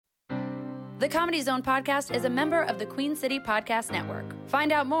The Comedy Zone podcast is a member of the Queen City Podcast Network.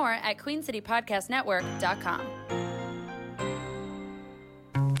 Find out more at queencitypodcastnetwork.com.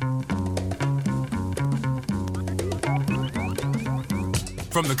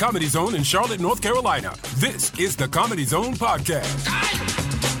 From the Comedy Zone in Charlotte, North Carolina, this is the Comedy Zone Podcast.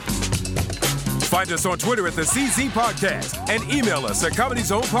 Find us on Twitter at the CZ Podcast and email us at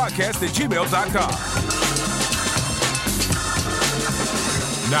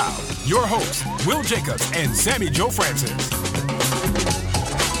comedyzonepodcast@gmail.com. Now, your hosts, Will Jacobs and Sammy Joe Francis.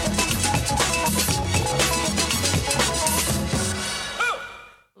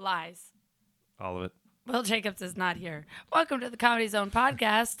 Lies. All of it. Will Jacobs is not here. Welcome to the Comedy Zone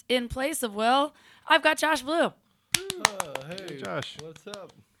podcast. In place of Will, I've got Josh Blue. Hey, Josh. what's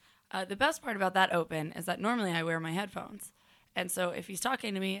up? The best part about that open is that normally I wear my headphones. And so if he's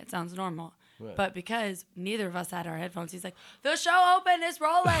talking to me, it sounds normal. Right. But because neither of us had our headphones, he's like, the show open is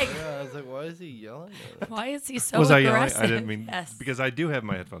rolling. Yeah, I was like, why is he yelling at us? Why is he so Was I aggressive? yelling? I didn't mean Yes. because I do have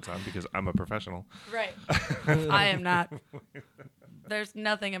my headphones on because I'm a professional. Right. I am not. There's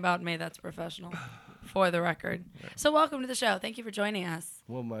nothing about me that's professional, for the record. So welcome to the show. Thank you for joining us.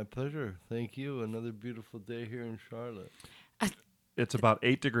 Well, my pleasure. Thank you. Another beautiful day here in Charlotte. It's about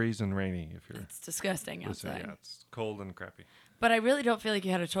 8 degrees and rainy if you're It's disgusting listening. outside. Yeah, it's cold and crappy. But I really don't feel like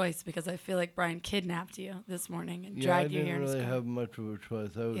you had a choice because I feel like Brian kidnapped you this morning and Yeah, I dragged you didn't here in his really car. have much of a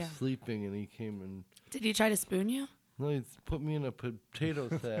choice. I was Yeah. sleeping, and he came and Did he try to spoon you? he put me in a potato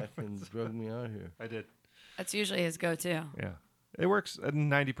sack and drug me out here. I did. That's usually his go-to. Yeah. It works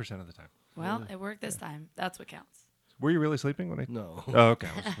 90% of the time. Well, it worked this time. That's what counts. Were you really sleeping when I... No. Oh, okay.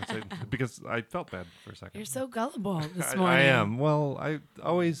 I was gonna say, because I felt bad for a second. You're so gullible this I morning. am. Well, I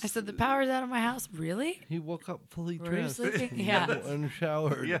always... I said, the power's out of my house. Really? He woke up fully Were you dressed. sleeping? Yeah.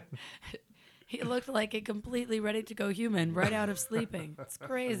 Unshowered. Yeah. He looked like a completely ready to go human right out of sleeping. It's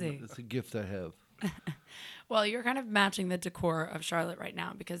crazy. It's a gift I have. Well, you're kind of matching the decor of Charlotte right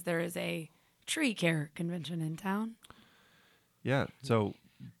now because there is a tree care convention in town. Yeah. So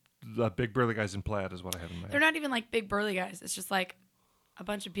the big burly guys in plaid is what I have in mind. They're not even like big burly guys. It's just like a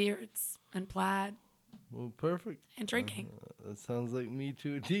bunch of beards and plaid Well, perfect. and drinking. That sounds like me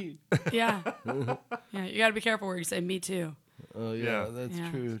to a T. Yeah. Yeah, you got to be careful where you say me too. Oh, yeah, Yeah. that's Yeah.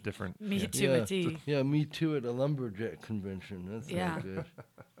 true. Different. Me Yeah. to a T. Yeah, me too at a lumberjack convention. That's Yeah. not good.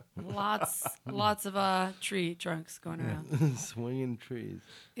 Lots of tree trunks going around. Swinging trees.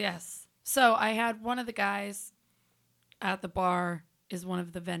 Yes. So I had one of the guys at the bar is one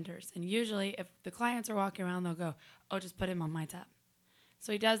of the vendors. And usually if the clients are walking around, they'll go, oh, just put him on my tab.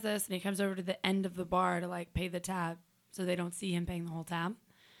 So he does this and he comes over to the end of the bar to like pay the tab so they don't see him paying the whole tab.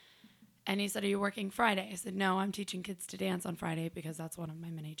 And he said, are you working Friday? I said, no, I'm teaching kids to dance on Friday because that's one of my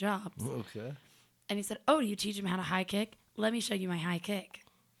many jobs. Okay. And he said, oh, do you teach them how to high kick? Let me show you my high kick.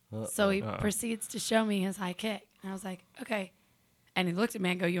 So he proceeds to show me his high kick. And I was like, okay. And he looked at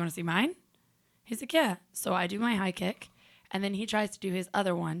me and go, you want to see mine? He's like, yeah. So I do my high kick. And then he tries to do his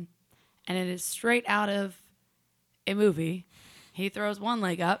other one. And it is straight out of a movie. He throws one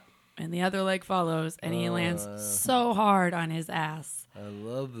leg up and the other leg follows. And he lands so hard on his ass I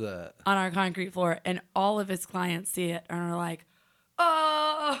love that. on our concrete floor. And all of his clients see it and are like,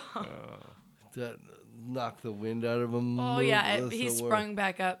 oh. That knocked the wind out of him. Oh, yeah. That's He the word. sprung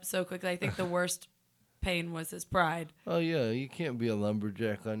back up so quickly. I think the worst pain was his pride. Oh, yeah. You can't be a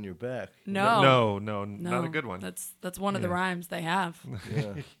lumberjack on your back. No. No, not a good one. That's one of the rhymes they have.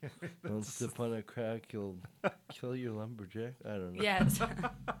 Yeah. Don't step on a crack. You'll kill your lumberjack. I don't know. Yes.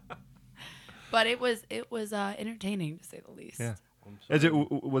 But it was entertaining to say the least. Yeah. I'm Is sorry.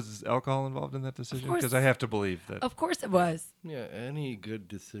 it, was alcohol involved in that decision? course. Because I have to believe that. Of course it was. Yeah, any good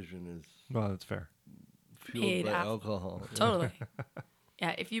decision is Well, that's fair. fueled Made by after- alcohol. Totally.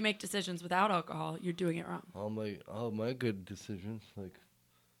 Yeah, if you make decisions without alcohol, you're doing it wrong. All my good decisions, like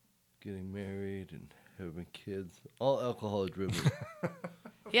getting married and having kids, all alcohol driven.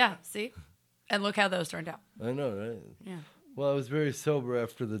 Yeah, see? And look how those turned out. I know, right? Yeah. Well, I was very sober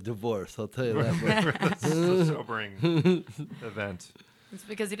after the divorce. I'll tell you that much. That's a sobering event. It's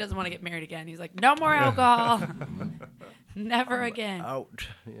because he doesn't want to get married again. He's like, no more alcohol. Never again. Out.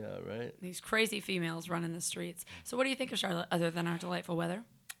 Yeah, right. These crazy females running the streets. So what do you think of Charlotte other than our delightful weather?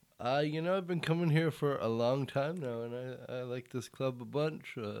 I've been coming here for a long time now, and I like this club a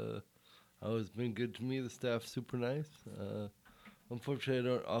bunch. Always been good to me. The staff's super nice. Unfortunately,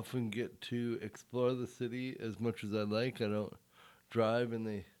 I don't often get to explore the city as much as I'd like. I don't drive, and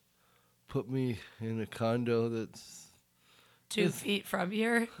they put me in a condo that's 2 feet from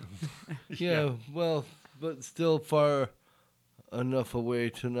here. yeah, well, but still far enough away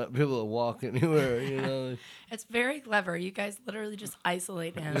to not be able to walk anywhere. It's very clever. You guys literally just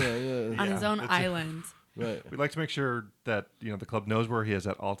isolate him Yeah. on his own island. Right. We like to make sure that the club knows where he is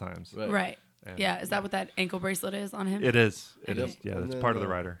at all times. Right. Right. And Yeah. Is that what that ankle bracelet is on him? It is. It Yep. is. Yeah, And that's then, part of the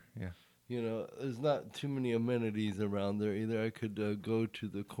rider. Yeah. There's not too many amenities around there either. I could go to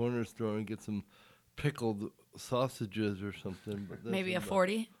the corner store and get some pickled sausages or something. But that's Maybe a about-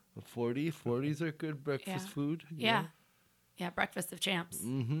 40. A 40? 40s are good breakfast Yeah. food. Yeah. Yeah. Breakfast of champs,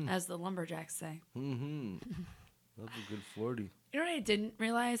 Mm-hmm. as the lumberjacks say. Mm-hmm. That's a good 40. You know what I didn't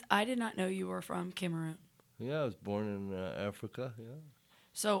realize? I did not know you were from Cameroon. Yeah, I was born in Africa.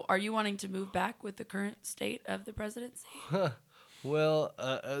 So are you wanting to move back with the current state of the presidency? Yeah. Well,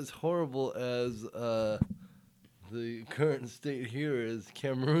 as horrible as the current state here is,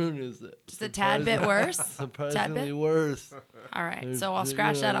 Cameroon is Just a tad bit worse? surprisingly bit? worse. All right. They're- So I'll they're,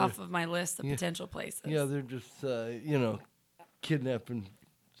 scratch that yeah, off of my list of yeah. potential places. Yeah, they're just kidnapping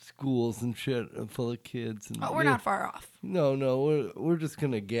schools and shit full of kids. And, Oh, we're not far off. No, we're just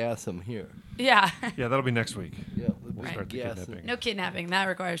gonna gas them here. Yeah. Yeah, that'll be next week. Yeah, We'll Right. start the Gassing. kidnapping. No kidnapping. That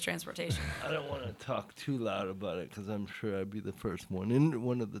requires transportation. I don't want to talk too loud about it because I'm sure I'd be the first one in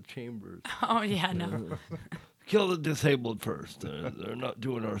one of the chambers. Oh, yeah, no. Kill the disabled first. They're not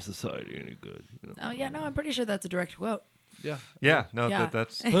doing our society any good. Oh, yeah, no, I'm pretty sure that's a direct quote. Yeah. Yeah, no, Yeah.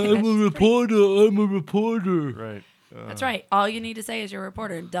 that's I'm a reporter. I'm a reporter. right. That's right. All you need to say is you're a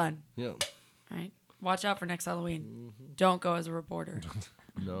reporter and done. Yeah. Right? Watch out for next Halloween. Mm-hmm. Don't go as a reporter.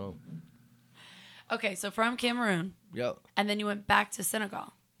 No. Okay, so from Cameroon, Yeah. and then you went back to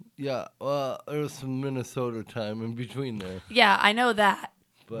Senegal. Yeah. Well, there was some Minnesota time in between there, Yeah, I know that.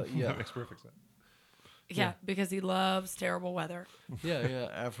 but That yeah, makes perfect sense. Yeah, because he loves terrible weather. yeah.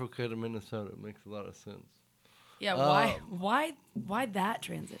 Africa to Minnesota makes a lot of sense. Yeah, why that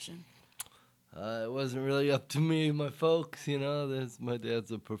transition? It wasn't really up to me, my folks. My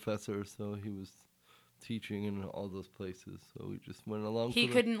dad's a professor, so he was teaching in all those places. So we just went along. He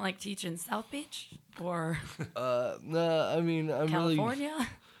for couldn't like teach in South Beach or Nah, I mean, I'm California.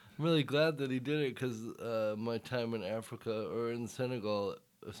 really glad that he did it because my time in Africa or in Senegal,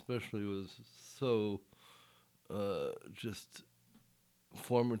 especially, was so just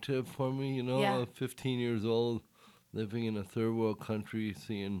formative for me. Yeah. I'm 15 years old, living in a third world country,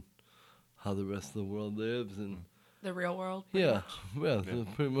 seeing how the rest of the world lives, and The real world. pretty yeah, much. so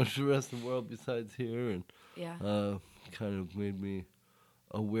pretty much the rest of the world besides here, and Yeah. kind of made me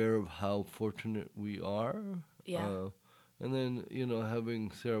aware of how fortunate we are. Yeah. And then,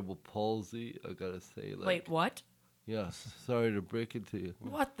 having cerebral palsy, I gotta say, Wait, what? yes, sorry to break it to you.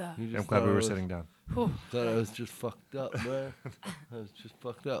 What the? You I'm just glad thought we I were was- sitting down. Whew. Thought I was just fucked up, man. I was just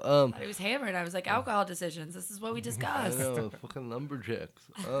fucked up. I was hammered. I was like, alcohol decisions. This is what we I discussed. know, fucking lumberjacks.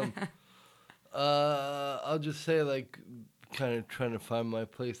 I'll just say, kind of trying to find my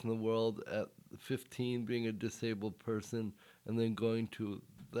place in the world at 15, being a disabled person, and then going to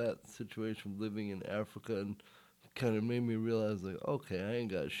that situation of living in Africa, and kind of made me realize, okay, I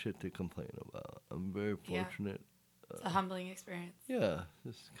ain't got shit to complain about. I'm very Yeah. fortunate. It's a humbling experience. Yeah,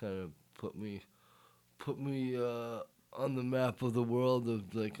 just kind of put me on the map of the world of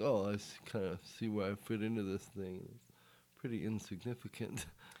I kind of see where I fit into this thing. It's pretty insignificant.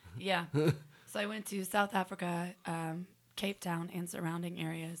 Yeah. So I went to South Africa, Cape Town, and surrounding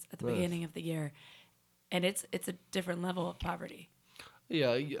areas at the Nice. beginning of the year, and it's a different level of poverty.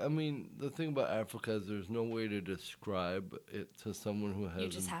 Yeah, I mean, the thing about Africa is there's no way to describe it to someone who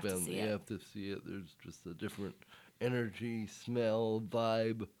hasn't just have to been. see You it. have to see it. There's just a different energy, smell,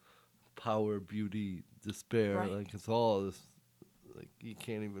 vibe, power, beauty, despair. Right. It's all this. You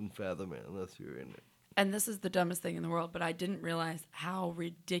can't even fathom it unless you're in it. And this is the dumbest thing in the world, but I didn't realize how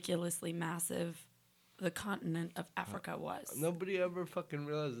ridiculously massive the continent of Africa was. Nobody ever fucking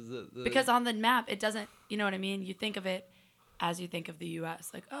realizes that. Because on the map, it doesn't, you know what I mean? You think of it as you think of the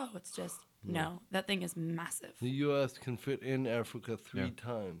U.S. Like, oh, it's just, no, that thing is massive. the U.S. can fit in Africa 3 Yeah.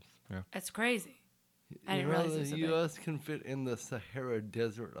 times. It's crazy. I didn't You know, realize it was the so big. U.S. can fit in the Sahara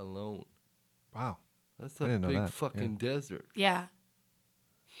Desert alone. Wow. That's I a didn't know big that. fucking desert. Yeah.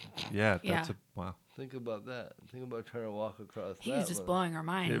 Yeah, Yeah. that's wow. Think about that. Think about trying to walk across He that. was just one. blowing our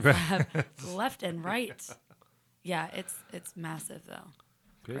minds left and right. Yeah, it's massive though.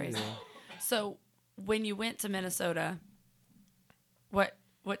 Crazy. Crazy. So when you went to Minnesota,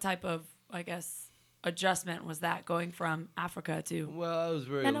 what type of, I guess, adjustment was that going from Africa to? Well, I was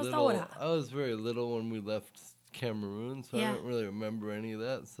very Minnesota. little. I was very little when we left Cameroon, so Yeah. I don't really remember any of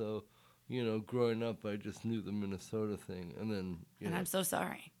that. So, growing up, I just knew the Minnesota thing, and then And I'm so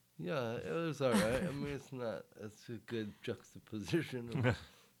sorry. yeah, it was all right. I mean, it's a good juxtaposition of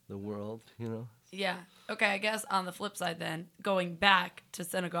the world. Yeah. Okay, I guess on the flip side then, going back to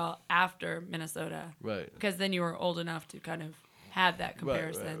Senegal after Minnesota. Right. Because then you were old enough to kind of have that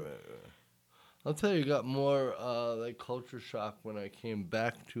comparison. Right. I'll tell you, got more like culture shock when I came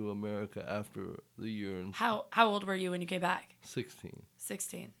back to America after the year in How old were you when you came back? 16.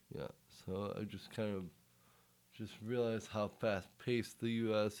 16. Yeah. So I just kind of just realized how fast paced the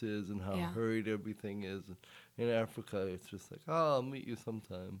U.S. is and how Yeah. hurried everything is. In Africa, it's just like, oh, I'll meet you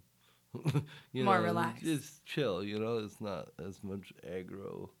sometime. More relaxed. It's chill, you know. It's not as much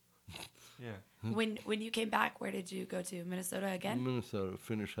aggro. Yeah. When you came back, where did you go to? Minnesota again? Minnesota,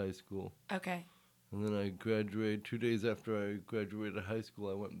 finished high school. Okay. And then I graduated. 2 days after I graduated high school,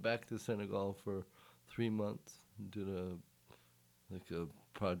 I went back to Senegal for 3 months and did a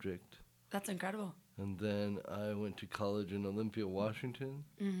project. That's incredible. And then I went to college in Olympia, Washington,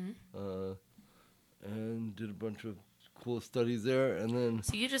 and did a bunch of cool studies there. And then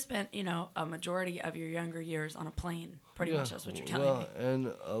So you just spent, a majority of your younger years on a plane. Pretty much that's what you're telling me.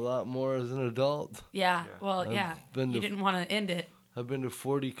 And a lot more as an adult. Yeah. Well, I've yeah. been You to- didn't want to end it. I've been to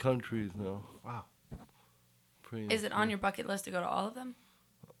 40 countries now. Wow. Is it on your bucket list to go to all of them?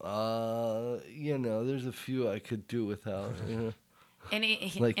 There's a few I could do without.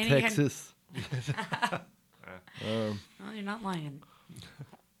 Any Like any Texas. Well, you're not lying.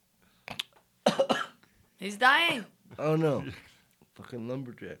 He's dying. Oh no, fucking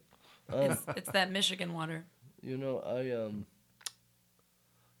lumberjack. It's that Michigan water.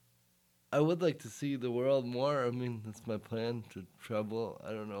 I would like to see the world more. I mean, that's my plan to travel.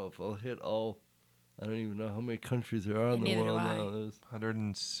 I don't know if I'll hit all. I don't even know how many countries there are in the Neither do world I. now. There's,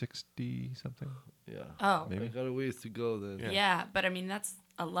 160 something. yeah. Oh. Maybe. I got a ways to go then. Yeah, but I mean that's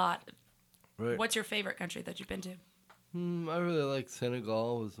a lot. Right. What's your favorite country that you've been to? I really like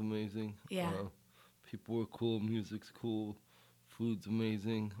Senegal. It was amazing. Yeah. People were cool. Music's cool. Food's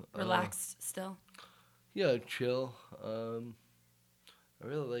amazing. Relaxed still? Yeah, chill. I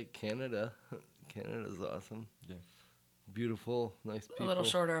really like Canada. Canada's awesome. Yeah. Beautiful, nice people. A little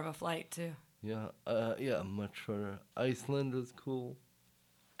shorter of a flight too. Yeah, much shorter. Iceland is cool.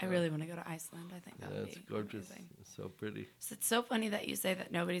 I really want to go to Iceland. I think that would It's be gorgeous. amazing. It's so pretty. So it's so funny that you say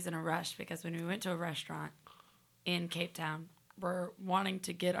that nobody's in a rush because when we went to a restaurant in Cape Town, we're wanting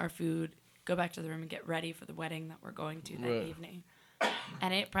to get our food, go back to the room and get ready for the wedding that we're going to that Right. evening.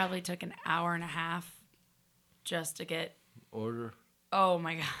 And it probably took an hour and a half just to get, Order. oh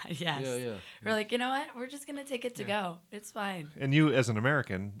my God, yes. Yeah. We're like, you know what? We're just going to take it to go. It's fine. And you, as an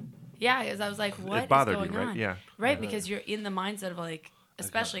American, Yeah, because I was like, what it is bothered going you, right? on? Yeah. Right, because you're in the mindset of like,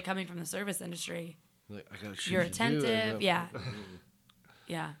 especially coming from the service industry, Like, I got shit you're to do. I attentive. have- Yeah.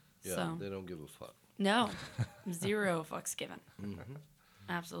 Yeah. Yeah, So, they don't give a fuck. no, 0 fucks given. Mm-hmm.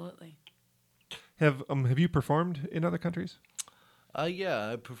 Absolutely. Have you performed in other countries? Yeah,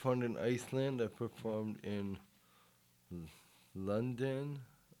 I performed in Iceland. I performed in London,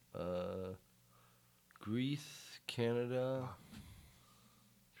 Greece, Canada.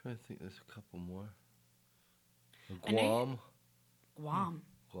 Trying to think, there's a couple more. I know you- Guam. Guam.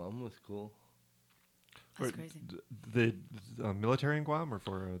 Guam was cool. That's Or crazy. The military in Guam or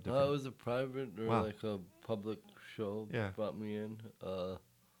for a different? It was a private or Wow. like a public show. Yeah. Brought me in.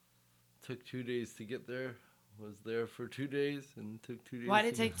 Took 2 days to get there. Was there for 2 days and took 2 days. Why did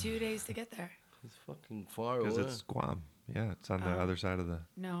it to take 2 days to get there? It's fucking far Because away. it's Guam. Yeah, it's on the Oh. other side of the.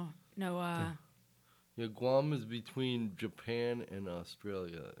 No. Yeah, Guam is between Japan and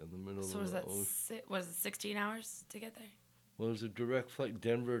Australia in the middle So of was the that ocean. was it 16 hours to get there? Well, there's a direct flight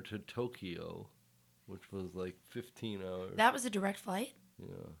Denver to Tokyo, which was like 15 hours. That was a direct flight? Yeah.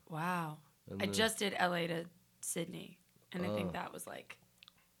 Wow. And I then- just did LA to Sydney, and I Oh. think that was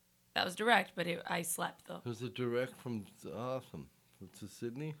direct, but I slept though. There's a direct from awesome to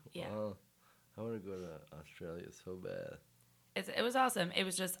Sydney. Yeah. Wow. I want to go to Australia so bad. It was awesome. It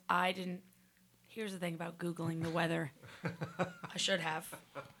was just I didn't. Here's the thing about Googling the weather. I should have,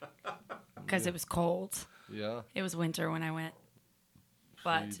 because it was cold. Yeah. It was winter when I went. So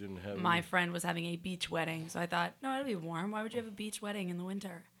But you didn't have my any- friend was having a beach wedding, so I thought, no, it'll be warm. Why would you have a beach wedding in the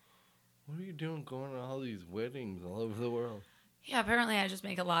winter? What are you doing going to all these weddings all over the world? Yeah, apparently I just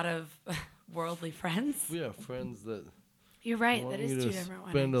make a lot of worldly friends. We have friends that You're right. want That is you two to different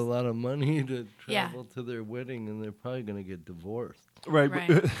spend weddings. a lot of money to Yeah. travel to their wedding, and they're probably going to get divorced. Right. Right.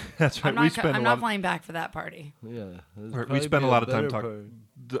 That's right. I'm not, We spend I'm a not lot. flying back for that party. Yeah. there's We probably spend be a lot of time better talking.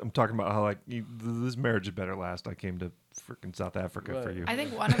 I'm talking about how this marriage had better last. I came to freaking South Africa for Right. you. I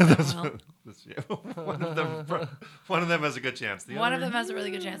think one of them will. One of them has a good chance. The One other, of them has a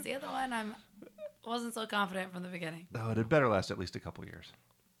really good chance. The other one, wasn't so confident from the beginning. No, it had better last at least a couple years.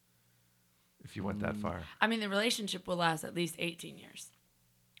 If you went that far. I mean, the relationship will last at least 18 years.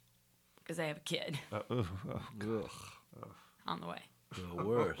 because I have a kid Ugh. on the way. The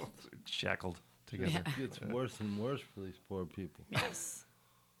worst. Shackled together. Yeah. It gets worse and worse for these poor people. Yes.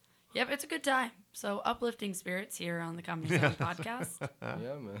 Yep, it's a good time. So uplifting spirits here on the Comedy Zone podcast.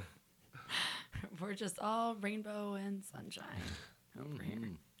 Yeah, man. We're just all rainbow and sunshine over here.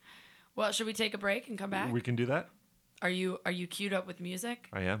 Mm-hmm. Well, should we take a break and come back? We can do that. Are you queued up with music?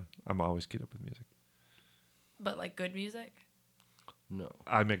 I am. I'm always queued up with music. But like good music? No.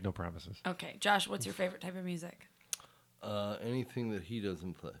 I make no promises. Okay. Josh, what's your favorite type of music? Anything that he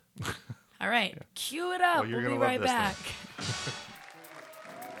doesn't play. All right. Cue it up. Well, you're We'll be gonna love right this back.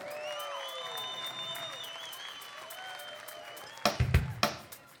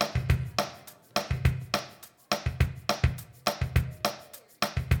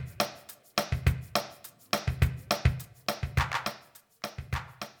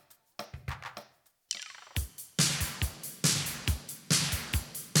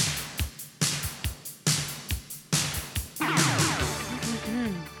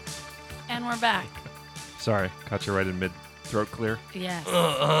 And we're back. Sorry, caught you right in mid throat clear. Yes. All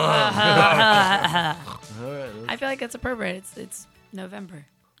right. I feel like it's appropriate. It's November.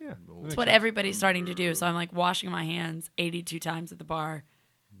 Yeah. It's what everybody's starting to do. So I'm like washing my hands 82 times at the bar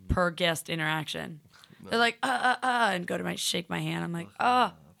per guest interaction. They're like, and go to shake my hand. I'm like,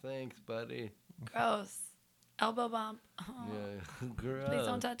 Thanks, buddy. gross. Elbow bump. Oh, Yeah. please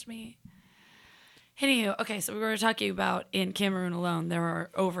don't touch me. Anywho, okay, so we were talking about in Cameroon alone, there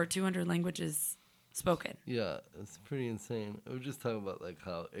are over 200 languages spoken. Yeah, it's pretty insane. I was just talking about like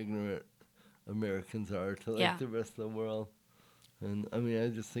how ignorant Americans are to like Yeah. the rest of the world. And I mean, I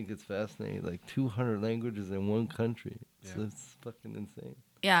just think it's fascinating. Like 200 languages in one country. Yeah. It's fucking insane.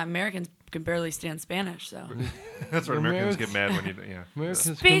 Yeah, Americans can barely stand Spanish, so. That's what Americans get mad when you. Yeah.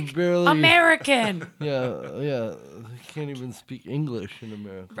 Americans Speak can barely. American! Yeah. They can't even speak English in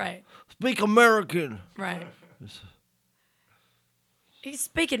America. Right, Speak American. right. He's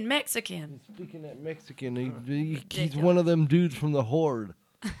speaking Mexican. Speaking that Mexican, he's one of them dudes from the Horde.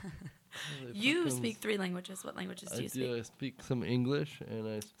 You speak 3 languages. What languages do you speak? I speak some English and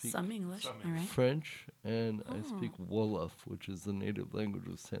I speak Some English. All right. French and I Oh. speak Wolof, which is the native language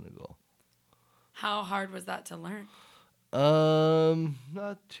of Senegal. How hard was that to learn?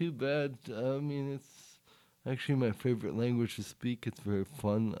 Not too bad. I mean, it's actually my favorite language to speak. It's very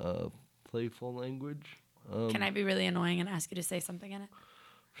fun, playful language. Can I be really annoying and ask you to say something in it?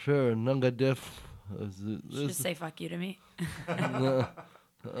 Sure, Nangadef. Should just say fuck you to me.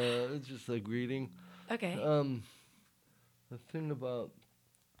 It's just like reading. Okay. The thing about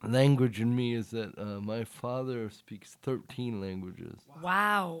language in me is that my father speaks 13 languages.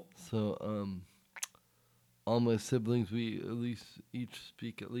 Wow. So, all my siblings, we at least each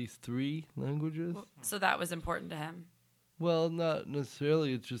speak at least 3 languages. So that was important to him. Well, not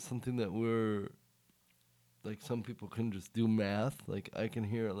necessarily. It's just something that we're, like, some people can just do math. Like, I can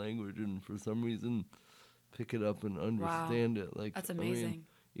hear a language and for some reason pick it up and understand it. Like, That's I mean, amazing.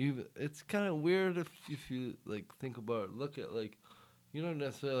 even it's kind of weird if you like think about it, look at like you don't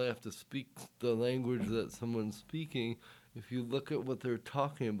necessarily have to speak the language that someone's speaking. If you look at what they're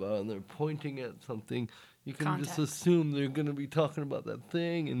talking about and they're pointing at something, you can just Context. assume they're going to be talking about that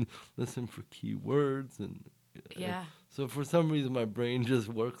thing and listen for key words and Yeah. so for some reason my brain just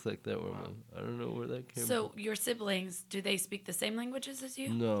works like that. I don't know where that came So from. your siblings, do they speak the same languages as you?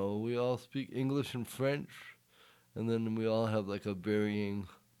 No, we all speak English and French, and then we all have like a varying.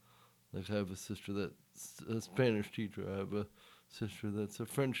 Like I have a sister that's a Spanish teacher. I have a sister that's a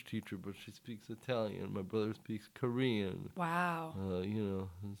French teacher, but she speaks Italian. My brother speaks Korean. Wow.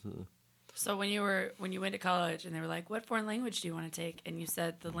 It's a, So when you went to college and they were like, "What foreign language do you want to take?" and you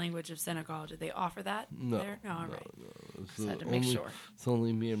said the language of Senegal, did they offer that no, there? No, all right. It's Just had to make sure. It's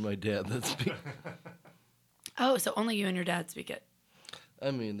only me and my dad that speak. Oh, so only you and your dad speak it. I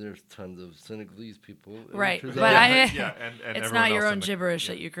mean, there's tons of Senegalese people. Right, which is but always- and it's everyone not your else own in the- gibberish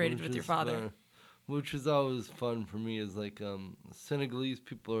that you created which with your is father. fun. Which is always fun for me is like Senegalese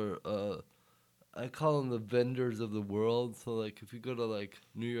people are I call them the vendors of the world. So like if you go to like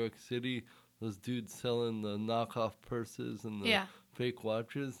New York City, those dudes selling the knockoff purses and the Yeah. fake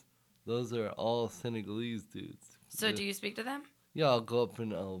watches, those are all Senegalese dudes. So Yeah. do you speak to them? Yeah, I'll go up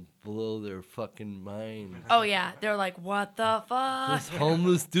and I'll blow their fucking mind. Oh yeah, they're like, "What the fuck? This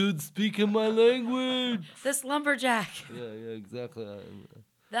homeless dude speaking my language. This lumberjack." Yeah, exactly.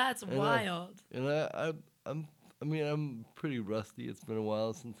 That's know. wild. And I'm pretty rusty. It's been a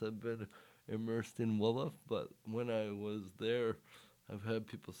while since I've been immersed in Wolof, but when I was there, I've had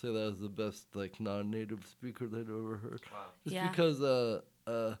people say that I was the best like non-native speaker they'd ever heard. Wow. Just Yeah. because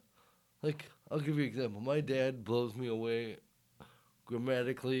like I'll give you an example. My dad blows me away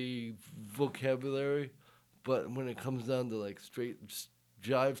grammatically vocabulary, but when it comes down to like straight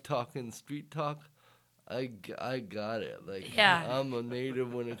jive talking street talk, I got it. Like, Yeah. I'm a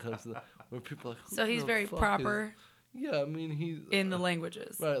native when it comes to where people are like, who So he's the very fuck proper Yeah, I mean he's in the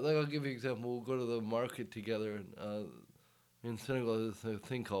languages. right. Like I'll give you an example. We'll go to the market together, and in Senegal there's a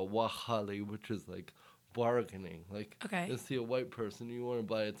thing called wahali, which is like bargaining. Like, Okay. you'll see a white person, you want to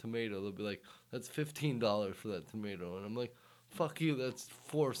buy a tomato, they'll be like, "That's $15 for that tomato," and I'm like, "Fuck you, that's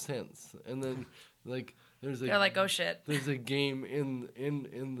 4 cents." And then like there's a They're like, oh shit. there's a game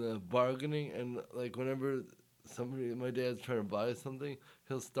in the bargaining, and like whenever my dad's trying to buy something,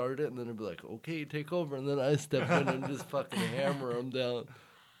 he'll start it and then he'll be like, "Okay, take over," and then I step in and just fucking hammer him down.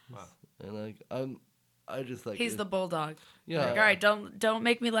 Wow. And like I just like He's it. the bulldog. Yeah. Like, all right, don't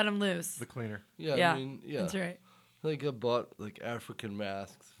make me let him loose. The cleaner. Yeah, Yeah, I mean, yeah. That's right. Like I bought like African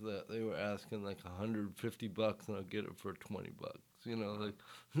masks that they were asking like $150, and I'll get it for $20. You know, like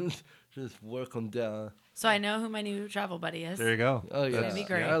just work them down. So I know who my new travel buddy is. There you go. Oh yeah, That'd be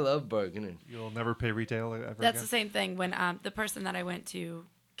great. I love bargaining. You'll never pay retail ever That's again? the same thing when the person that I went to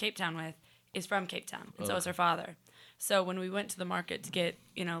Cape Town with is from Cape Town, and so is her father. So when we went to the market to get,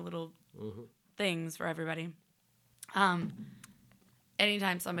 little things for everybody,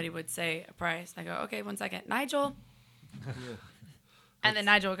 anytime somebody would say a price, I go, okay, 1 second, Nigel. And then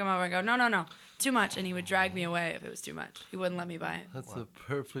Nigel would come over and go, no, too much. And he would drag me away if it was too much. He wouldn't let me buy it. That's a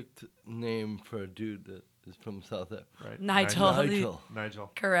perfect name for a dude that is from South Africa. Right. Nigel.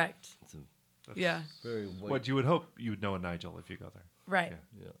 Nigel. Correct. It's a Yeah. very white. What you would hope you would know a Nigel if you go there. Right. Yeah.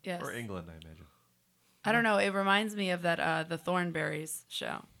 Yeah. Yes. Or England, I imagine. I don't know. It reminds me of that the Thornberrys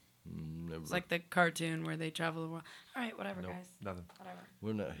show. Never. It's like the cartoon where they travel the world. All right, whatever, Nope, guys. nothing. Whatever.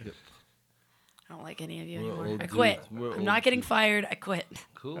 We're not hip. I don't like any of you We're anymore. old I quit. dudes. We're I'm old not getting dudes. fired. I quit.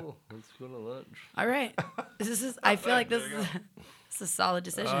 Cool. Let's go to lunch. All right. This is. I feel like this is a solid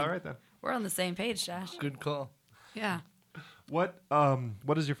decision. All right then. We're on the same page, Josh. Good call. Yeah. What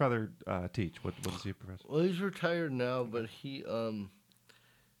does your father teach? What does he profess? Well, he's retired now, but he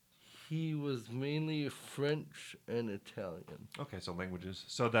was mainly French and Italian. Okay, so languages.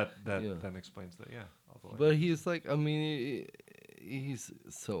 So that Yeah. then explains that. Yeah. All the way. But he's like, I mean, he's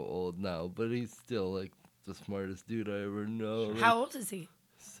so old now, but he's still like the smartest dude I ever know. Like, How old is he?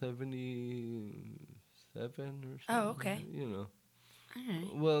 77 or something. Oh, okay. You know. All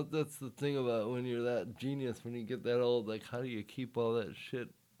right. Well, that's the thing about when you're that genius, when you get that old, like, how do you keep all that shit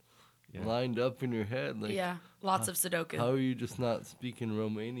Yeah. lined up in your head? Like, Yeah. Lots of Sudoku. how are you just not speaking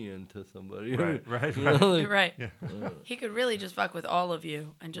Romanian to somebody? Right, right, You know, right. like, You're right. Yeah. He could really just fuck with all of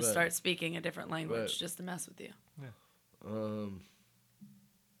you and just Right. start speaking a different language Right. just to mess with you.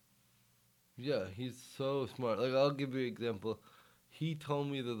 Yeah, he's so smart. Like, I'll give you an example. He told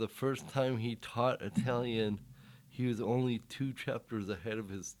me that the first time he taught Italian, he was only 2 chapters ahead of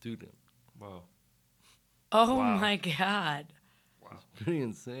his student. Wow. Oh Wow. my God. Pretty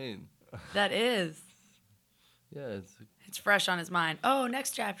insane. That is. Yeah, It's fresh on his mind. Oh,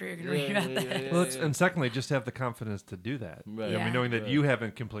 next chapter you're going to read about that. Well, and secondly, just have the confidence to do that. Right. I Yeah. mean, knowing that Right. you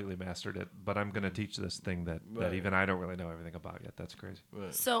haven't completely mastered it, but I'm going to teach this thing that Right. even I don't really know everything about yet. That's crazy.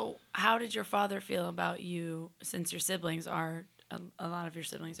 right. So, how did your father feel about you since your siblings are, a lot of your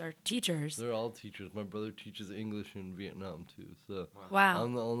siblings are teachers? They're all teachers. My brother teaches English in Vietnam, too. So Wow.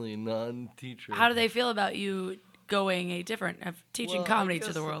 I'm the only non-teacher. How do they feel about you going teaching Well, I comedy to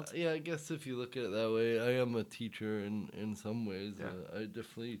guess, the world? Yeah, I guess if you look at it that way, I am a teacher in some ways. Yeah. I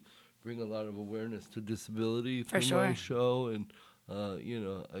definitely bring a lot of awareness to disability For through my sure. show, and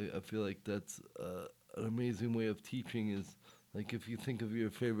I feel like that's an amazing way of teaching. Is like if you think of your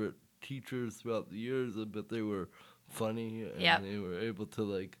favorite teachers throughout the years, I bet they were funny and Yep. they were able to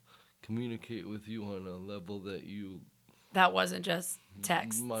like communicate with you on a level that you That wasn't just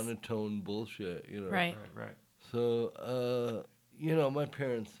text. monotone bullshit. You know, Right. Right. So, my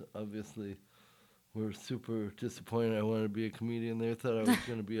parents obviously were super disappointed I wanted to be a comedian. They thought I was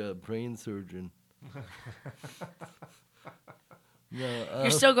going to be a brain surgeon. No,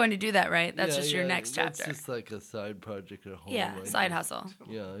 You're still going to do that, right? That's yeah, just your yeah, next chapter. That's just like a side project at home. Yeah, I side just- hustle.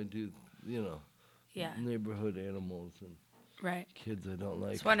 Yeah, I do, Yeah, neighborhood animals and right. kids I don't I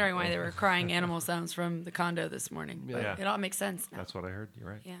like. was wondering why there were crying animal sounds from the condo this morning. But Yeah. it all makes sense now. That's what I heard. You're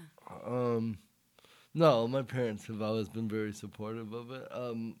right. Yeah. No, my parents have always been very supportive of it.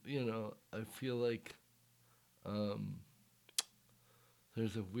 I feel like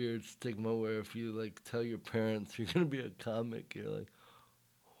there's a weird stigma where if you like tell your parents you're gonna be a comic, you're like,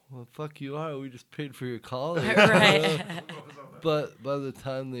 well, fuck you are. We just paid for your college. Right. But by the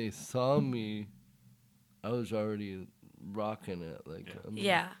time they saw me, I was already rocking it. Like, Yeah. I mean,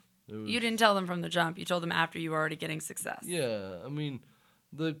 Yeah. You didn't tell them from the jump. You told them after you were already getting success. Yeah, I mean,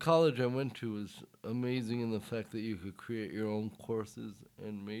 the college I went to was amazing in the fact that you could create your own courses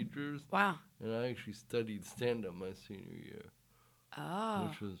and majors. Wow. And I actually studied stand-up my senior year, Oh.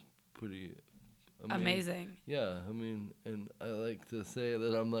 which was pretty Amazing. Yeah, I mean, and I like to say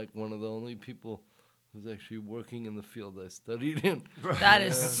that I'm like one of the only people who's actually working in the field I studied in. That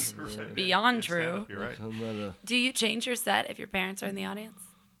is beyond true. You're right. I'm not a... Do you change your set if your parents are in the audience?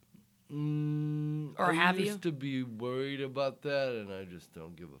 Or I have you? used to be worried about that, and I just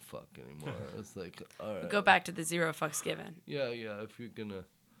don't give a fuck anymore. It's like, all right. Go back to the 0 fucks given. Yeah, if you're gonna,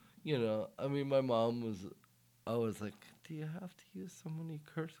 I mean, my mom was always like, do you have to use so many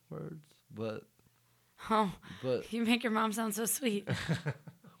curse words? But You make your mom sound so sweet.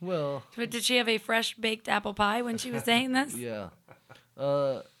 well, But did she have a fresh baked apple pie when she was saying this? yeah.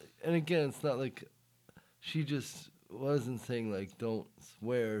 And again, it's not like she just wasn't saying like don't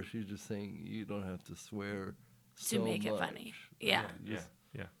swear. She's just saying you don't have to swear To make it funny. Yeah. Yeah.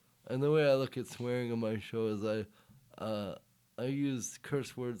 And the way I look at swearing on my show is I use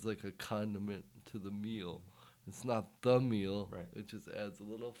curse words like a condiment to the meal. It's not the meal. Right. It just adds a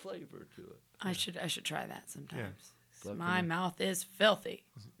little flavor to it. I should try that sometimes. Yeah. My mouth is filthy.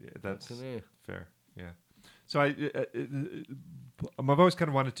 Yeah, that's Fucking A. fair. Yeah. So I've always kind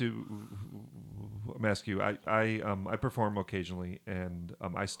of wanted to ask you. I perform occasionally, and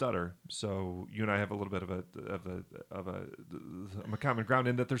I stutter. So you and I have a little bit of a common ground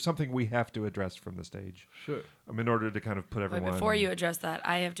in that there's something we have to address from the stage. Sure. In order to kind of put But everyone. before you address that,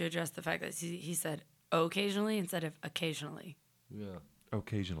 I have to address the fact that he said occasionally instead of occasionally. Yeah.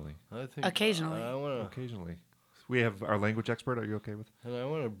 Occasionally. I think Occasionally. I want to. Occasionally. We have our language expert. Are you okay with? And I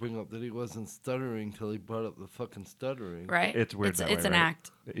want to bring up that he wasn't stuttering till he brought up the fucking stuttering. Right? It's weird It's, that it's way, an right?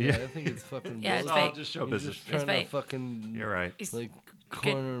 act. Yeah, I think it's fucking Yeah, it's bullshit. fake. Just show He's business. just trying to fake. fucking You're right. It's- like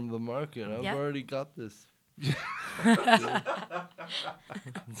corner the market. I've Yep. already got this.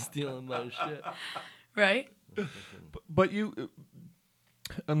 Stealing my shit. Right? But you,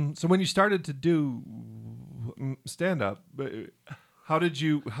 so when you started to do stand up, how did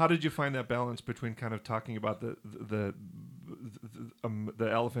you find that balance between kind of talking about the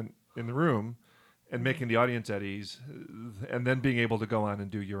elephant in the room and making the audience at ease, and then being able to go on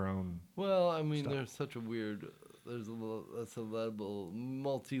and do your own? Well, I mean, Stuff. there's such a weird. That's a level,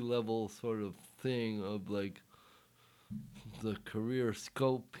 multi-level sort of thing of like the career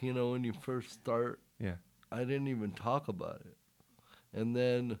scope. When you first start. Yeah. I didn't even talk about it. And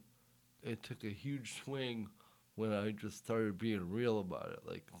then it took a huge swing when I just started being real about it,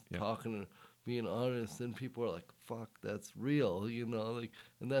 like talking and being honest. And people are like, fuck, that's real,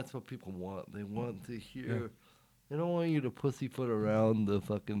 and that's what people want. They want to hear. They don't want you to pussyfoot around the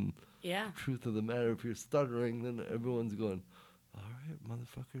fucking truth of the matter. If you're stuttering, then everyone's going, all right,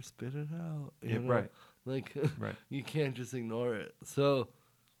 motherfucker, spit it out. You know? Right. Like, Right. You can't just ignore it. So,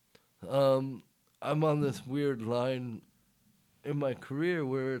 I'm on this weird line in my career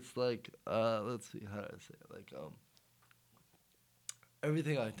where it's like, let's see, how do I say it? Like,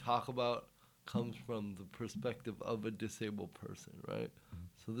 everything I talk about comes from the perspective of a disabled person, right? Mm-hmm.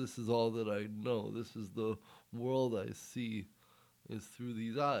 So this is all that I know. This is the world I see is through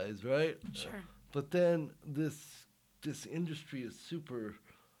these eyes, right? Sure. But then this industry is super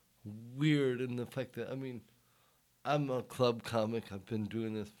weird in the fact that, I'm a club comic. I've been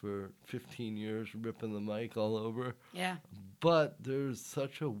doing this for 15 years, ripping the mic all over. Yeah. But there's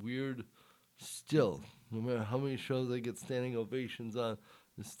such a weird, still, no matter how many shows I get standing ovations on,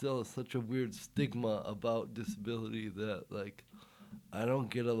 there's still such a weird stigma about disability that, like, I don't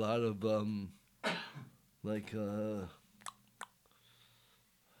get a lot of, I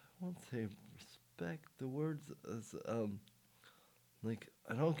won't say respect. The words is, I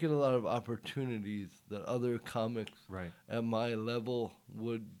don't get a lot of opportunities that other comics at my level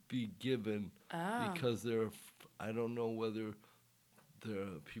would be given because I don't know whether there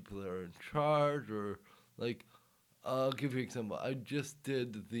are people that are in charge or, like, I'll give you an example. I just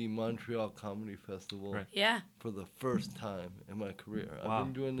did the Montreal Comedy Festival for the first time in my career. Wow. I've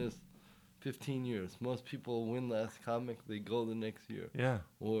been doing this 15 years. Most people win last comic, they go the next year. Yeah.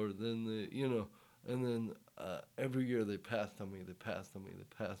 Or then and then every year they passed on me.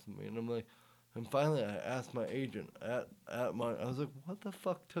 And I'm like, and finally I asked my agent I was like, what the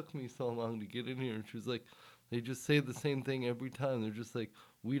fuck took me so long to get in here? And she was like, they just say the same thing every time. They're just like,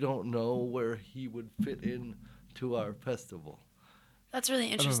 we don't know where he would fit in to our festival. That's really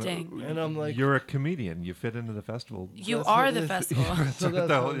interesting. And I'm like, you're a comedian. You fit into the festival. You That's are what the it is. festival. So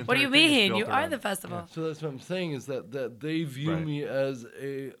that's What do you mean? You are the festival. So that's what I'm saying is that they view Right. me as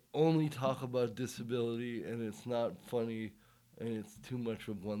a only talk about disability and it's not funny and it's too much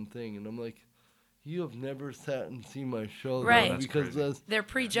of one thing. And I'm like, you have never sat and seen my show, Right. though, That's because crazy. They're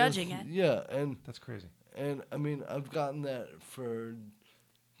prejudging it. Yeah, and That's crazy. I mean, I've gotten that for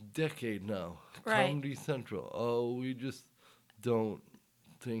a decade now. Right. Comedy Central. Oh, we just don't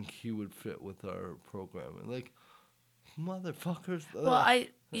think he would fit with our program. And like, motherfuckers. Well,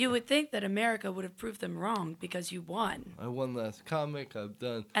 you would think that America would have proved them wrong because you won. I won Last Comic. I've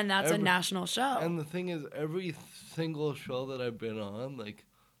done. And that's a national show. And the thing is, every single show that I've been on, like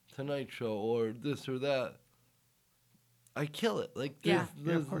Tonight Show or this or that, I kill it. Like,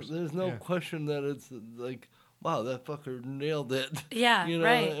 of course. there's no Yeah. question that it's like, wow, that fucker nailed it. Yeah, you know,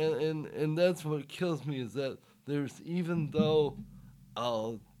 right. and that's what kills me is that there's, even though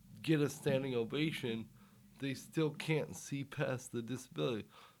I'll get a standing ovation, they still can't see past the disability.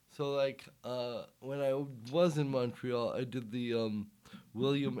 So like when I was in Montreal, I did the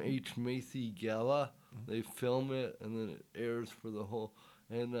William H. Macy Gala. They film it and then it airs for the whole.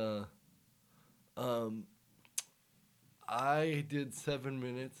 And I did 7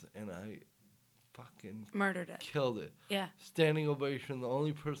 minutes and I fucking Murdered it. killed it. Yeah. Standing ovation. The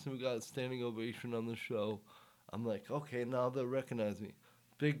only person who got standing ovation on the show. I'm like, okay, now they'll recognize me.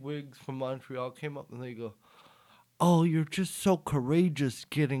 Big wigs from Montreal came up and they go, "Oh, you're just so courageous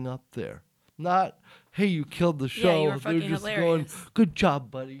getting up there." Not, "Hey, you killed the show." Yeah, you were They're fucking just hilarious. going, "Good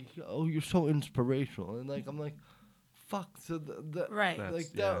job, buddy. Oh, you're so inspirational." And like, I'm like, fuck. So Right. like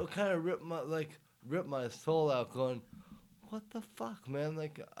That's- yeah. that kind of ripped my soul out. Going, what the fuck, man?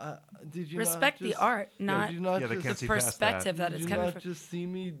 Like, did you Respect not the just, art, did not you not Yeah, they just, can't the see past that. perspective that did it's you coming not from. just see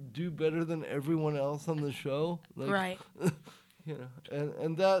me do better than everyone else on the show? Like, Right. You know,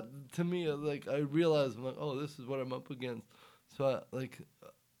 and that to me, like, I realized, I'm like, oh, this is what I'm up against. So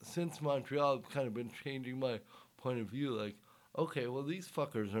since Montreal, I've kind of been changing my point of view. Like, okay, well, these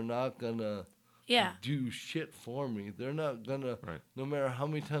fuckers are not gonna Yeah. do shit for me. They're not gonna, Right. no matter how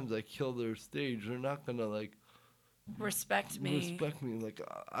many times I kill their stage, they're not gonna like Respect me. respect me. Like,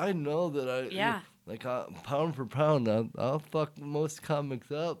 I know that Yeah. like pound for pound, I'll fuck most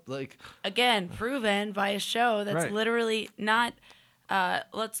comics up. Like, Again, proven by a show that's Right. literally not.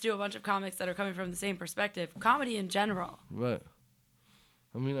 Let's do a bunch of comics that are coming from the same perspective. Comedy in general. right.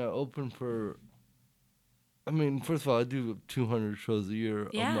 I mean, I open for. I mean, first of all, I do 200 shows a year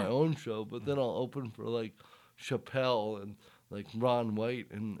Yeah. on my own show, but then I'll open for like Chappelle and like Ron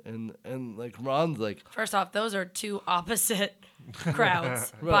White and like Ron's like, First off, those are two opposite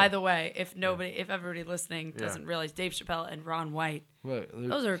crowds. Right. By the way, if everybody listening doesn't realize, Dave Chappelle and Ron White, right, they're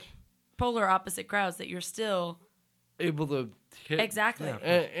those are polar opposite crowds that you're still able to hit. exactly. Yeah.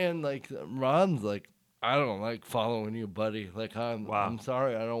 And like Ron's like, I don't like following you, buddy. Like, Wow. I'm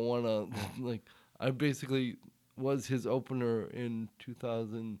sorry, I don't want to. Like, I basically was his opener in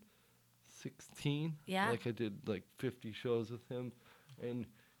 2016. Yeah. Like, I did like 50 shows with him, and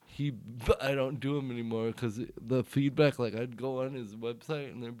I don't do him anymore because the feedback. Like, I'd go on his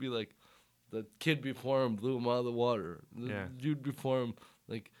website and there'd be like, the kid before him blew him out of the water. The Yeah. dude before him,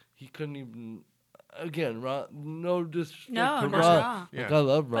 like, he couldn't even. Again, Ron, no disrespect No, to not Ron. at all. Like, Yeah. I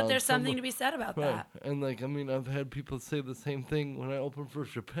love Ron. But there's so something much. to be said about Right. that. And like, I mean, I've had people say the same thing when I open for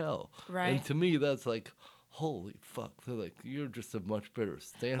Chappelle. Right. And to me, that's like, holy fuck. They're like, you're just a much better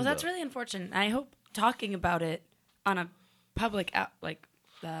stand-up. Well, that's really unfortunate. I hope talking about it on a public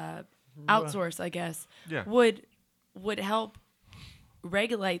outsource, I guess, Yeah. would help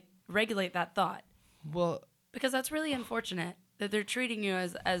regulate that thought, Well, because that's really unfortunate that they're treating you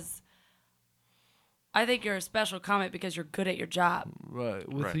as I think you're a special comic because you're good at your job. right.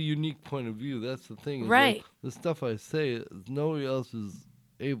 With Right. a unique point of view. That's the thing. is Right. Like, the stuff I say, nobody else is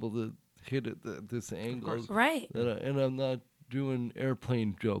able to hit it at this angle. Right. And I'm not doing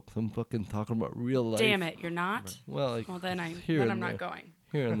airplane jokes. I'm fucking talking about real life. Damn it, you're not? Well, like, Well, then here I'm and not there. going.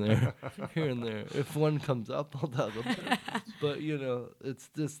 Here and there, here and there. If one comes up, I'll talk about it. But you know, it's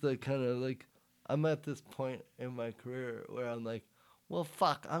just the kind of like, I'm at this point in my career where I'm like, well,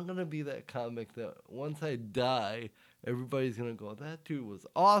 fuck, I'm gonna be that comic that once I die, everybody's gonna go, that dude was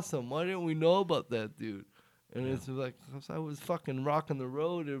awesome. Why didn't we know about that dude? And it's like, 'cause I was fucking rocking the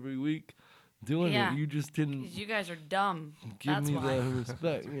road every week, doing Yeah. it. You just didn't You guys are dumb. give That's me why. the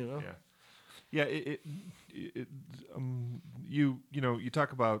respect, you know. Yeah. You know, you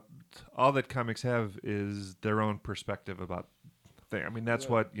talk about all that comics have is their own perspective about thing. I mean, that's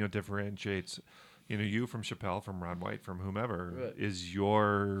what, you know, differentiates, you know, you from Chappelle, from Ron White, from whomever, Right. is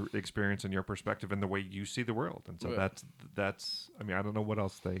your experience and your perspective and the way you see the world. And so Right. that's, I mean, I don't know what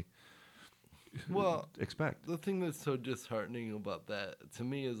else they, expect. The thing that's so disheartening about that to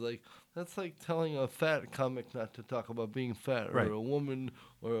me is like that's like telling a fat comic not to talk about being fat, Right. or a woman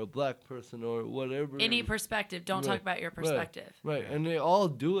or a black person or whatever. Any perspective. Don't talk about your perspective. Right. And they all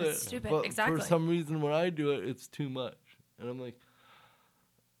do it. It's stupid. But Exactly. for some reason, when I do it, it's too much. And I'm like,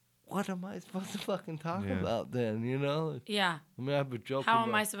 what am I supposed to fucking talk Yeah. about then? You know? Yeah. I mean, I have a joke. How about,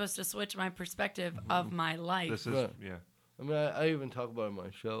 am I supposed to switch my perspective of my life? This is Right. yeah. I mean, I even talk about it in my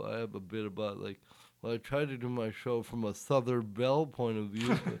show. I have a bit about like, well, I tried to do my show from a Southern Belle point of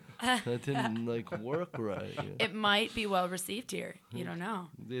view, but that didn't like work right. You know? It might be well received here. You don't know.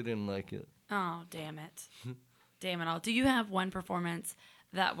 They didn't like it. Oh, damn it. Damn it all. Do you have one performance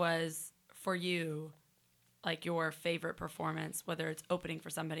that was, for you, like your favorite performance, whether it's opening for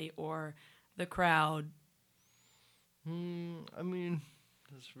somebody or the crowd? I mean,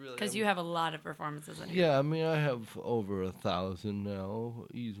 that's really... Because you have a lot of performances in here. Yeah, I mean, I have over 1,000 now,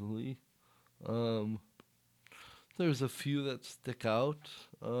 easily. There's a few that stick out.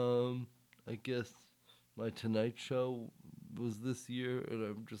 I guess my Tonight Show was this year, and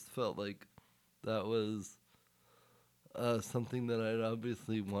I just felt like that was something that I'd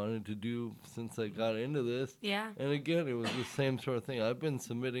obviously wanted to do since I got into this. Yeah. And again, it was the same sort of thing. I've been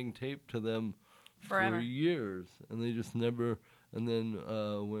submitting tape to them Forever. for years, and they just never... And then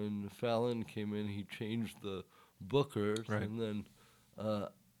when Fallon came in, he changed the bookers, Right. and then...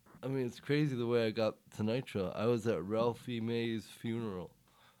 I mean, it's crazy the way I got Tonight Show. I was at Ralphie May's funeral,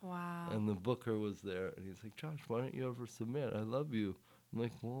 Wow. and the booker was there, and he's like, Josh, why don't you ever submit? I love you. I'm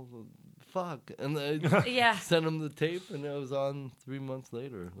like, well, fuck. And I Yeah. sent him the tape, and it was on 3 months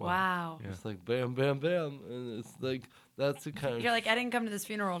later. Wow. Yeah. It's like bam, bam, bam. And it's like, that's the kind of... You're like, I didn't come to this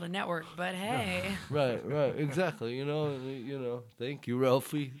funeral to network, but hey. Right, exactly. You know, thank you,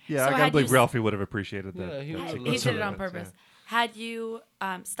 Ralphie. Yeah, So I gotta had you believe s- Ralphie would have appreciated that. Yeah, he That's- would. He that's did what it on is, purpose. Had you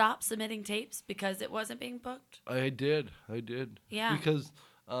stopped submitting tapes because it wasn't being booked? I did. Yeah. Because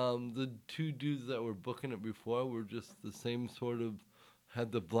the two dudes that were booking it before were just the same sort of,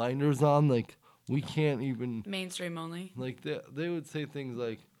 had the blinders on. Like, we can't even, Mainstream only. like, they would say things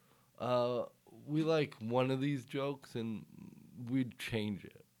like, we like one of these jokes and we'd change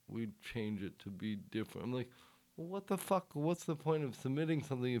it. We'd change it to be different. I'm like, well, what the fuck? What's the point of submitting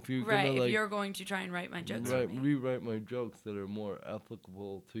something if you're Right. gonna, If like, you're going to try and write my jokes right, for me. rewrite my jokes that are more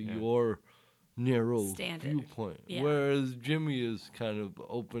applicable to Yeah. your narrow Standard. viewpoint. Yeah. Whereas Jimmy has kind of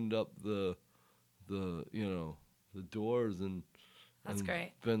opened up the doors and That's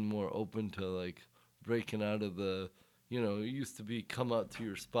great. been more open to like breaking out of the, it used to be come out to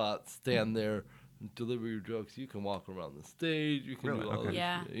your spot, stand there, and deliver your jokes. You can walk around the stage. You can Really? do all Okay. this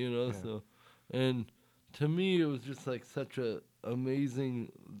Yeah. shit, Yeah. So, and to me, it was just like such a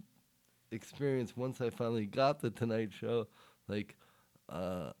amazing experience once I finally got the Tonight Show. Like,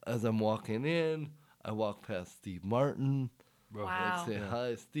 as I'm walking in, I walk past Steve Martin. Wow. Like, say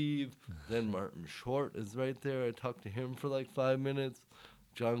hi, Steve. Then Martin Short is right there. I talked to him for like 5 minutes.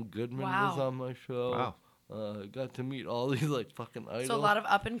 John Goodman was Wow. on my show. Wow. Got to meet all these like fucking idols. So a lot of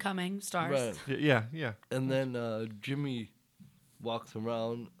up and coming stars. Right. Yeah. And then Jimmy walks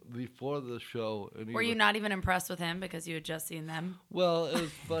around before the show. And he Were you was- not even impressed with him because you had just seen them? Well, it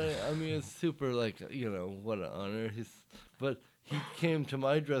was funny. I mean, it's super like, what an honor. But he came to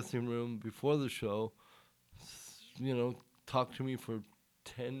my dressing room before the show, talked to me for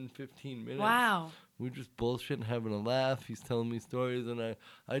 10, 15 minutes. Wow. We were just bullshitting, having a laugh. He's telling me stories, and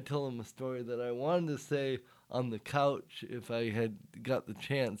I tell him a story that I wanted to say on the couch if I had got the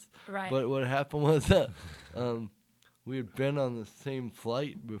chance. Right. But what happened was that we had been on the same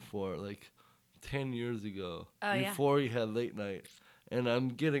flight before, like 10 years ago, Oh, yeah. before he had late night. And I'm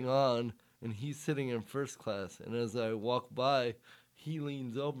getting on, and he's sitting in first class. And as I walk by, he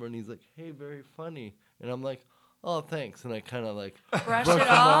leans over, and he's like, hey, very funny. And I'm like, oh, thanks. And I kind of like Brush it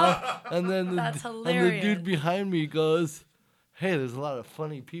off. and then That's and the hilarious. dude behind me goes, hey, there's a lot of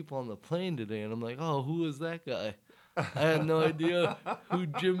funny people on the plane today. And I'm like, oh, who is that guy? I had no idea who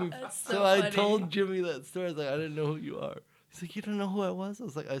Jimmy. That's so so I funny. told Jimmy that story. I was like, I didn't know who you are. He's like, you don't know who I was? I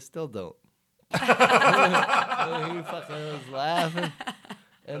was like, I still don't. And he fucking was laughing.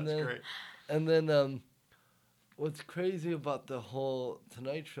 And That's then, great. And then what's crazy about the whole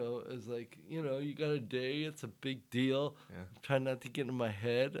Tonight Show is like, you got a day, it's a big deal. Yeah. Try not to get in my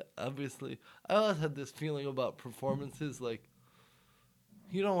head. Obviously, I always had this feeling about performances, like,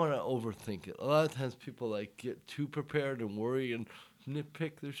 you don't want to overthink it. A lot of times people like get too prepared and worry and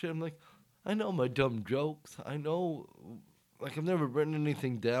nitpick their shit. I'm like, I know my dumb jokes. I know, like, I've never written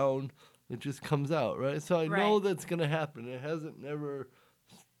anything down. It just comes out, right? So I know that's going to happen. It hasn't never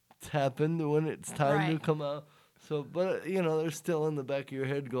happened when it's time to Right. come out. So, but they're still in the back of your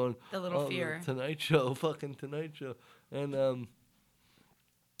head going, The little fear. The Tonight Show, fucking Tonight Show, and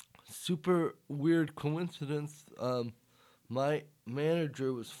super weird coincidence. My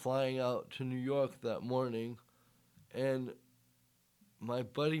manager was flying out to New York that morning, and my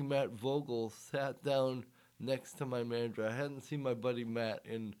buddy Matt Vogel sat down next to my manager. I hadn't seen my buddy Matt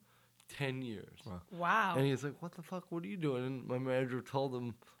in 10 years. Wow. And he's like, what the fuck, what are you doing? And my manager told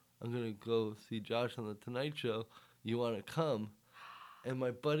him, I'm going to go see Josh on the Tonight Show. You want to come? And my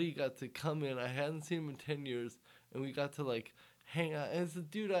buddy got to come in. I hadn't seen him in 10 years, and we got to, like, hang out. And it's a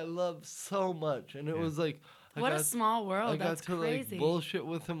dude I love so much. And it was like... What a small world. That's crazy. I got to, like, bullshit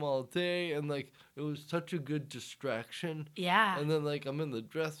with him all day, and, like, it was such a good distraction. Yeah. And then, like, I'm in the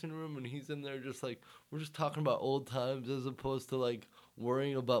dressing room, and he's in there just, like, we're just talking about old times as opposed to, like,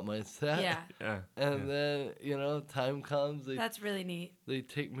 worrying about my set. Yeah. And then, time comes. That's really neat. They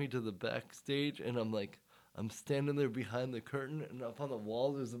take me to the backstage, and I'm standing there behind the curtain, and up on the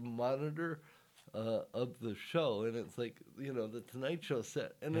wall there's a monitor of the show, and it's like, the Tonight Show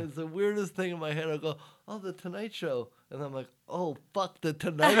set. And it's the weirdest thing in my head. I go, oh, the Tonight Show. And I'm like, oh, fuck the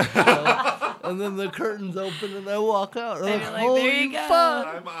Tonight Show. And then the curtains open, and I walk out. And I'm like, holy there you go. fuck.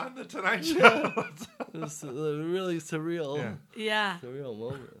 I'm on the Tonight Show. It's a really surreal, Yeah. surreal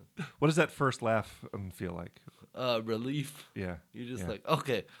moment. What does that first laugh feel like? Relief. Yeah. You're just like,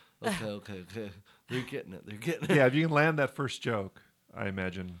 okay. They're getting it. Yeah, if you can land that first joke, I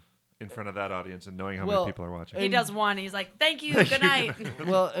imagine, in front of that audience and knowing how many people are watching. He does one. He's like, thank you. Good night.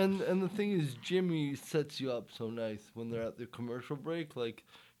 Well, and the thing is, Jimmy sets you up so nice when they're at the commercial break. Like,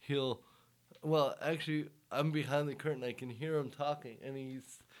 actually, I'm behind the curtain. I can hear him talking, and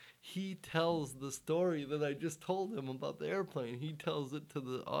he tells the story that I just told him about the airplane. He tells it to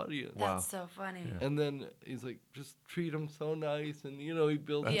the audience. That's so funny. Yeah. And then he's like, just treat him so nice. And, he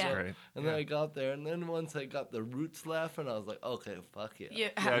builds That's it up. great. And then I got there. And then once I got the Roots laughing, I was like, okay, fuck yeah. Yeah,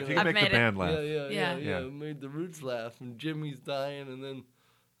 If you can I've make the made it. band laugh. Yeah. Made the Roots laugh. And Jimmy's dying. And then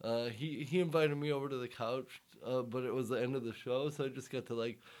he invited me over to the couch. But it was the end of the show. So I just got to,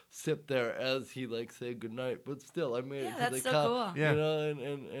 like, sit there as he, like, said goodnight. But still, I made it to that's the so cool. Yeah.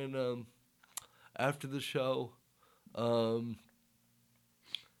 And after the show, I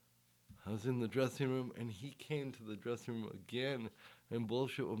was in the dressing room, and he came to the dressing room again and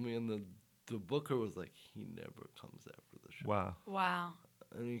bullshit with me, and the booker was like, he never comes after the show. Wow.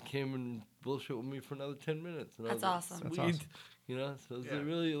 And he came and bullshit with me for another 10 minutes. And That's I was awesome. Like, That's sweet. awesome. So it's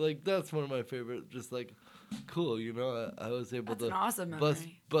really, like, that's one of my favorite, just, like, cool, I was able That's to an awesome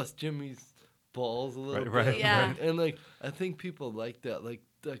memory. bust Jimmy's balls a little bit. Right. Yeah. And, like, I think people like that. Like,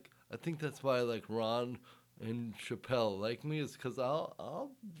 I think that's why, like, Ron and Chappelle like me, is because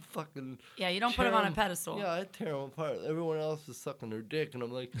I'll fucking... Yeah, you don't put him on a pedestal. Yeah, I tear them apart. Everyone else is sucking their dick, and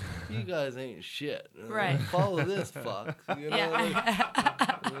I'm like, you guys ain't shit. And I'm Right. like, follow this fuck.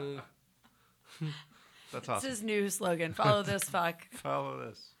 Yeah. That's It's awesome. his new slogan. Follow this fuck. Follow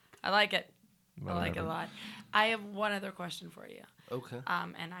this. I like it. I like it a Whatever. lot. I have one other question for you. Okay.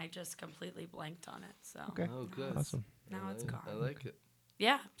 And I just completely blanked on it. So Okay. Oh, good. Awesome. now it's gone. I like it.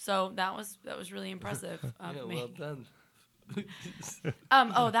 Yeah. So that was really impressive of Yeah, me. well done.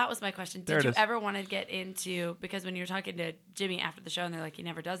 That was my question. There Did it you is. ever want to get into, because when you're talking to Jimmy after the show and they're like, he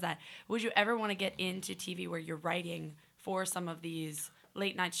never does that, would you ever want to get into TV where you're writing for some of these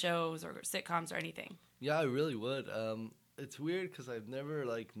late night shows or sitcoms or anything? Yeah, I really would. It's weird because I've never,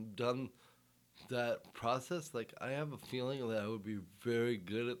 like, done that process. Like, I have a feeling that I would be very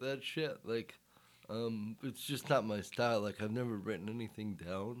good at that shit. Like, it's just not my style. Like, I've never written anything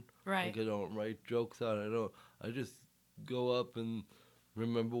down. Right. Like, I don't write jokes out. I just go up and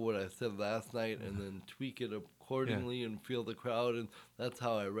remember what I said last night and then tweak it accordingly and feel the crowd. And that's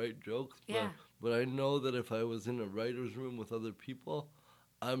how I write jokes. Yeah. But I know that if I was in a writer's room with other people,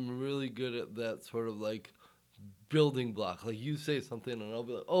 I'm really good at that sort of, like, building block. Like, you say something and I'll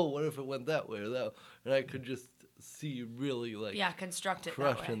be like, oh, what if it went that way or that? And I could just see really, like, construct it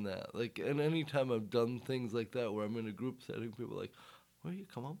crushing that way. that. Like, and anytime I've done things like that where I'm in a group setting, people are like, where do you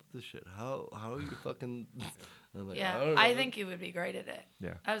come up with this shit? How are you fucking... I'm like, Yeah, don't know. I think you would be great at it.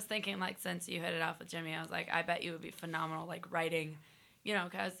 Yeah. I was thinking, like, since you hit it off with Jimmy, I was like, I bet you would be phenomenal, like, writing,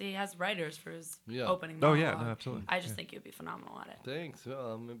 because he has writers for his opening Oh, monologue. yeah, no, absolutely. I just think you'd be phenomenal at it. Thanks.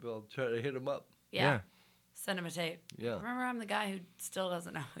 Well, maybe I'll try to hit him up. Yeah. Send him a tape. Yeah. Remember, I'm the guy who still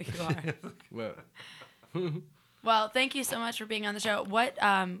doesn't know who you are. Well, Well, thank you so much for being on the show. What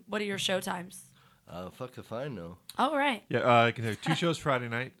are your show times? fuck if I know. Oh, right. Yeah, I can tell you 2 shows Friday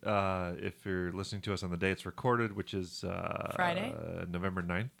night. If you're listening to us on the day it's recorded, which is Friday? November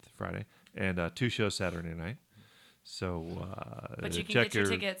 9th, Friday, and 2 shows Saturday night. So But you can check get your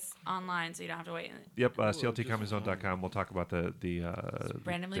tickets online, so you don't have to wait. Yep, CLTComedy.com. We'll talk about the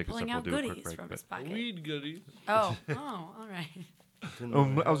Randomly ticket pulling stuff. out We'll do a quick goodies break, from but- his pocket. Weed goodies. Oh, all right.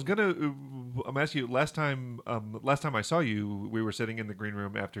 I was gonna. I'm asking you. Last time I saw you, we were sitting in the green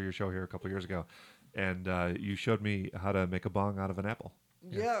room after your show here a couple years ago, and you showed me how to make a bong out of an apple.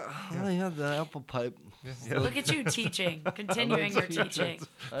 Yeah, I have the apple pipe. Yeah. Look at you teaching, continuing your teaching.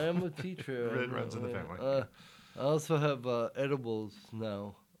 I am a teacher. It runs in the family. I also have edibles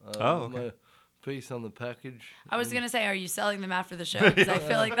now. Oh, okay. My face on the package. I was gonna say, are you selling them after the show? Because I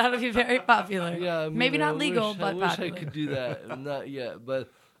feel like that would be very popular. Yeah, I mean, maybe not I legal, wish, but I wish popular. I could do that. Not yet,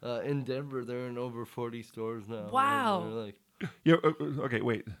 but in Denver, they're in over 40 stores now. Wow. And they're like, Yeah. Okay.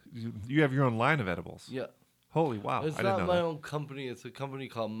 Wait. You have your own line of edibles. yeah. Holy wow! It's I didn't not know my that. own company. It's a company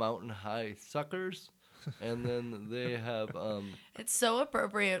called Mountain High Suckers. And then they have It's so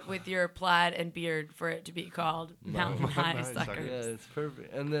appropriate with your plaid and beard for it to be called Mountain High High Suckers. Suckers. yeah, it's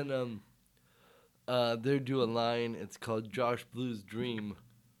perfect. And then they do a line. It's called Josh Blue's Dream.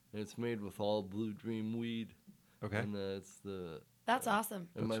 And it's made with all Blue Dream weed. Okay. And it's the That's awesome.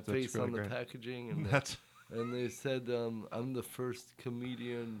 and my That's face really on the great. packaging. And That's and they said I'm the first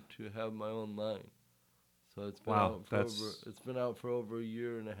comedian to have my own line. So it's been Wow, out for that's- it's been out for over a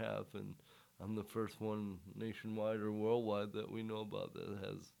year and a half, and I'm the first one nationwide or worldwide that we know about that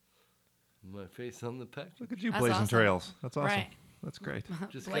has my face on the package. look at you That's blazing awesome. trails. That's awesome. Right. That's great.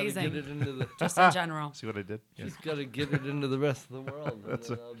 Just gotta Blazing. get it into the Just in general. See what I did? Yeah. just gotta get it into the rest of the world. And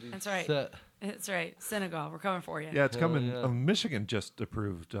then I'll be That's right. set. That's right. Senegal, we're coming for you. Yeah, it's Hell coming. yeah. Michigan just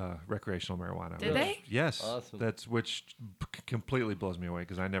approved recreational marijuana. Did they? Yes. Awesome. That's which completely blows me away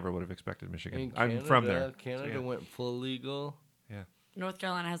because I never would have expected Michigan. In I'm from there. Canada So, yeah. went full legal. Yeah. North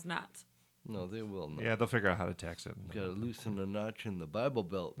Carolina has not. No, they will not. Yeah, they'll figure out how to tax it. Gotta loosen a notch in the Bible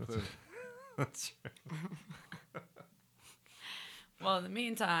Belt. first. That's Well, in the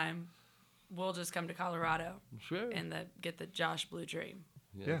meantime, we'll just come to Colorado Sure. and get the Josh Blue Dream.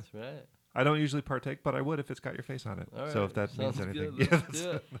 Yeah, Yeah. that's right. I don't usually partake, but I would if it's got your face on it. All right. So if that means Sounds anything. good. Yeah, Let's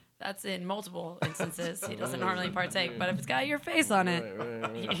do it. That's in multiple instances. He doesn't normally partake, but if it's got your face on it,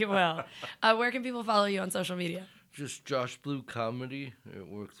 Right. you will. Where can people follow you on social media? Just Josh Blue Comedy. It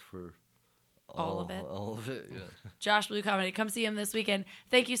works for All of it? All of it, yeah. Josh Blue Comedy. Come see him this weekend.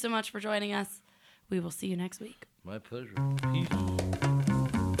 Thank you so much for joining us. We will see you next week. My pleasure. Peace.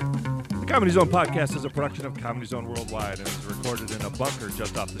 The Comedy Zone podcast is a production of Comedy Zone Worldwide and is recorded in a bunker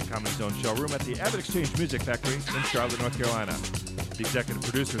just off the Comedy Zone showroom at the Abbott Exchange Music Factory in Charlotte, North Carolina. The executive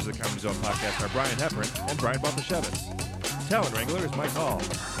producers of the Comedy Zone podcast are Brian Heffern and Brian Baltashevitz. Talent wrangler is Mike Hall.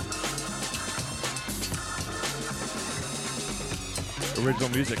 Original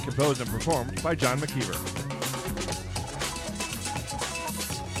music composed and performed by John McKeever.